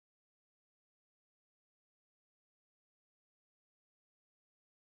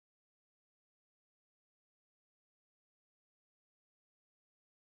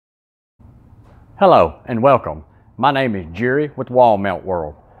Hello and welcome. My name is Jerry with Wall Mount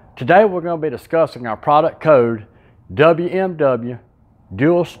World. Today we're going to be discussing our product code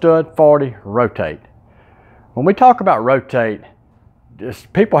WMW-DUALSTUD40-Rotate. When we talk about rotate,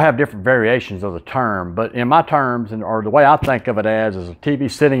 people have different variations of the term, but in my terms, or the way I think of it as, is a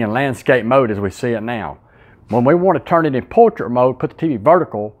TV sitting in landscape mode as we see it now. When we want to turn it in portrait mode, put the TV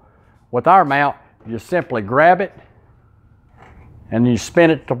vertical, with our mount, you just simply grab it and you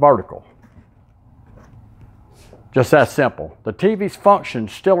spin it to vertical. Just that simple. The TV's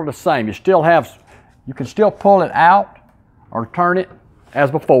functions still are the same. You can still pull it out or turn it as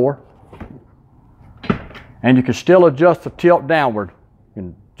before. And you can still adjust the tilt downward,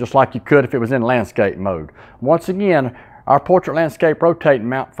 just like you could if it was in landscape mode. Once again, our portrait landscape rotating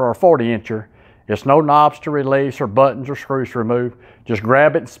mount for our 40-incher, it's no knobs to release or buttons or screws to remove. Just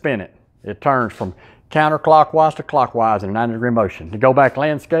grab it and spin it. It turns from counterclockwise to clockwise in a 90-degree motion. To go back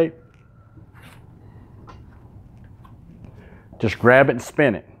landscape, just grab it and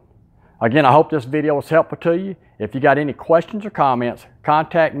spin it. Again, I hope this video was helpful to you. If you got any questions or comments,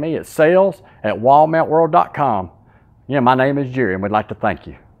 contact me at sales@wallmountworld.com. Yeah, my name is Jerry and we'd like to thank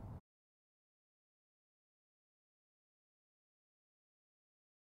you.